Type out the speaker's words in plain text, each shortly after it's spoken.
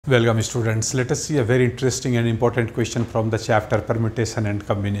Welcome students. Let us see a very interesting and important question from the chapter permutation and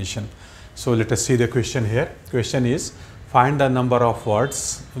combination. So let us see the question here. Question is, find the number of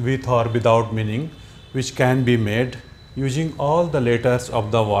words with or without meaning which can be made using all the letters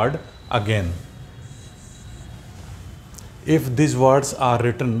of the word again. If these words are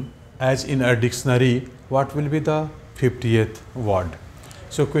written as in a dictionary, what will be the 50th word?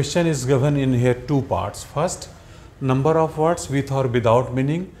 So question is given in here two parts. First, number of words with or without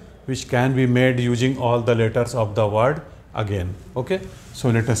meaning which can be made using all the letters of the word again. Okay, so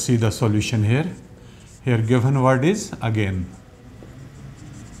let us see the solution here. Here given word is again.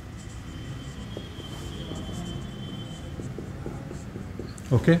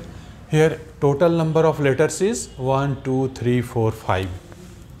 Okay, here total number of letters is 1 2 3 4 5.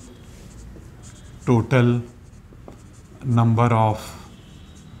 Total number of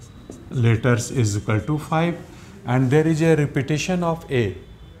letters is equal to 5. And there is a repetition of A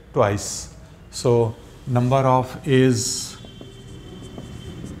twice. So number of A's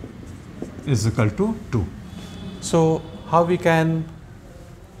is equal to 2. So how we can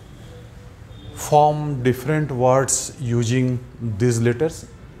form different words using these letters,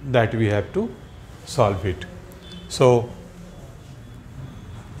 that we have to solve it. So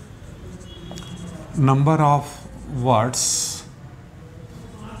number of words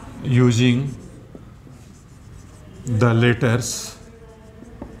using the letters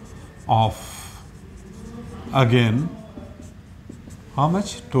of again, how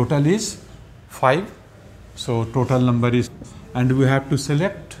much? Total is 5. So total number is, and we have to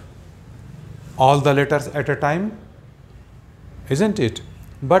select all the letters at a time, isn't it?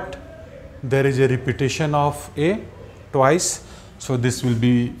 But there is a repetition of A twice, so this will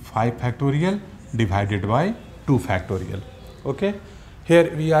be 5 factorial divided by 2 factorial. Okay,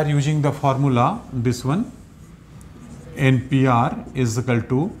 here we are using the formula, this one, NPR is equal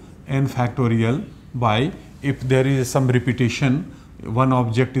to n factorial by, if there is some repetition, one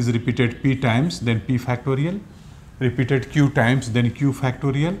object is repeated p times, then p factorial, repeated q times, then q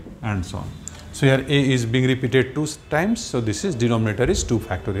factorial, and so on. So here A is being repeated 2 times, so this is denominator is 2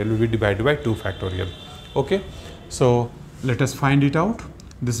 factorial, will be divided by 2 factorial. Okay, so let us find it out.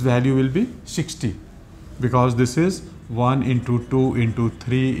 This value will be 60 because this is 1 into 2 into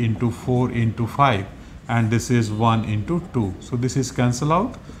 3 into 4 into 5. And this is 1 into 2. So this is cancel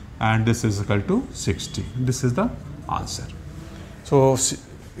out and this is equal to 60. This is the answer. So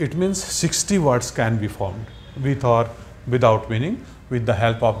it means 60 words can be formed with or without meaning with the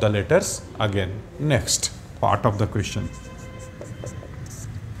help of the letters again. Next part of the question.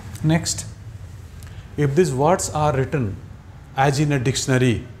 Next, if these words are written as in a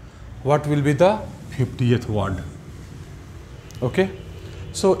dictionary, what will be the 50th word? Okay,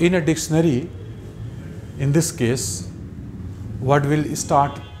 so in a dictionary, in this case, what will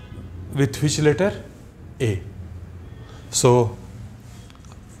start with which letter? A. So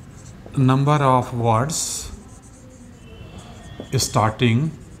number of words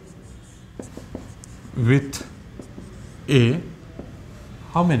starting with A,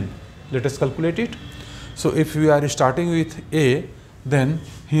 how many? Let us calculate it. So if we are starting with A, then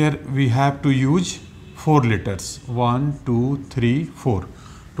here we have to use 4 letters, 1 2 3 4.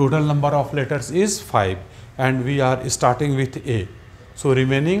 Total number of letters is 5 and we are starting with A. So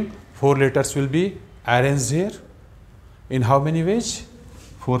remaining 4 letters will be arranged here in how many ways?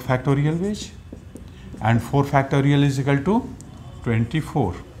 4 factorial ways, and 4 factorial is equal to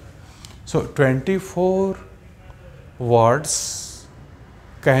 24. So 24 words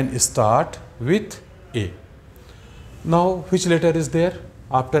can start with A. Now which letter is there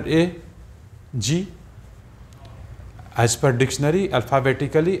after A? G. As per dictionary,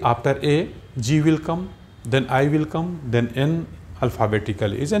 alphabetically after A, G will come, then I will come, then N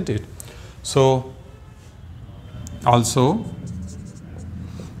alphabetically, isn't it? So also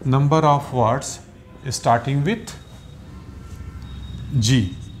number of words starting with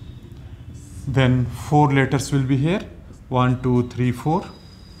G, then 4 letters will be here, 1 2 3 4,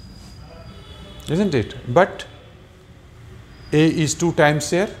 isn't it? But A is 2 times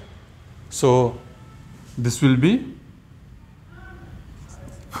here, so this will be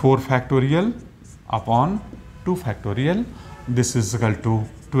 4 factorial upon 2 factorial. This is equal to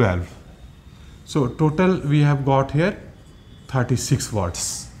 12. So total we have got here 36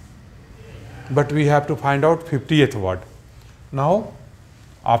 words. But we have to find out 50th word. Now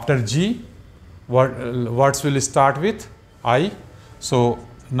after G, words will start with I. So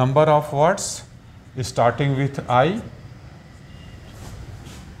number of words starting with I,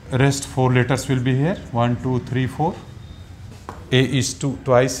 rest 4 letters will be here, 1 2 3 4. A is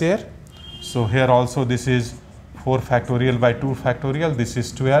twice here, so here also this is 4 factorial by 2 factorial, this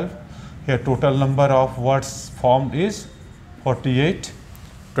is 12. Here total number of words formed is 48.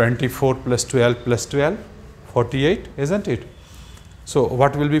 24 plus 12 plus 12, 48, isn't it? So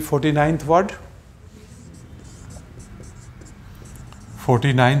what will be 49th word?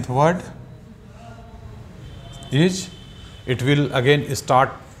 49th word is, it will again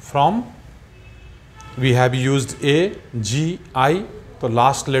start from, we have used A, G, I, so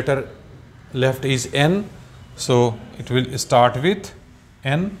last letter left is N, so it will start with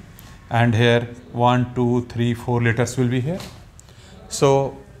N, and here 1, 2, 3, 4 letters will be here.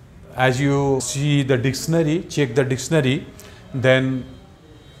 So as you see the dictionary, check the dictionary, then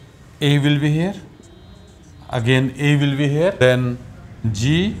A will be here, again A will be here, then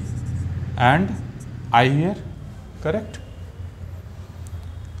G and I here, correct?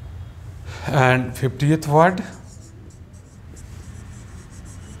 And 50th word,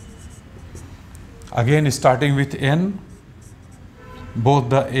 again starting with N, both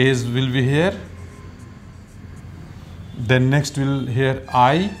the A's will be here, then next will here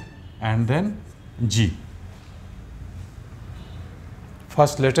I and then G.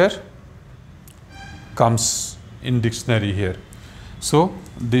 First letter comes in dictionary here. So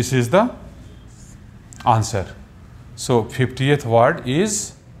this is the answer. So 50th word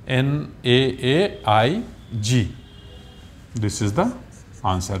is N-A-A-I-G. This is the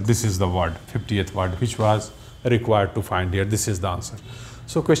answer. This is the word, 50th word, which was required to find here. This is the answer.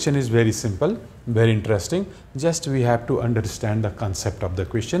 So question is very simple, very interesting. Just we have to understand the concept of the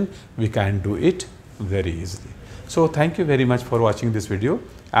question. We can do it very easily. So thank you very much for watching this video,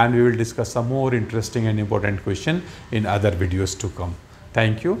 and we will discuss some more interesting and important question in other videos to come.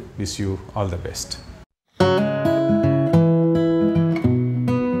 Thank you. Wish you all the best.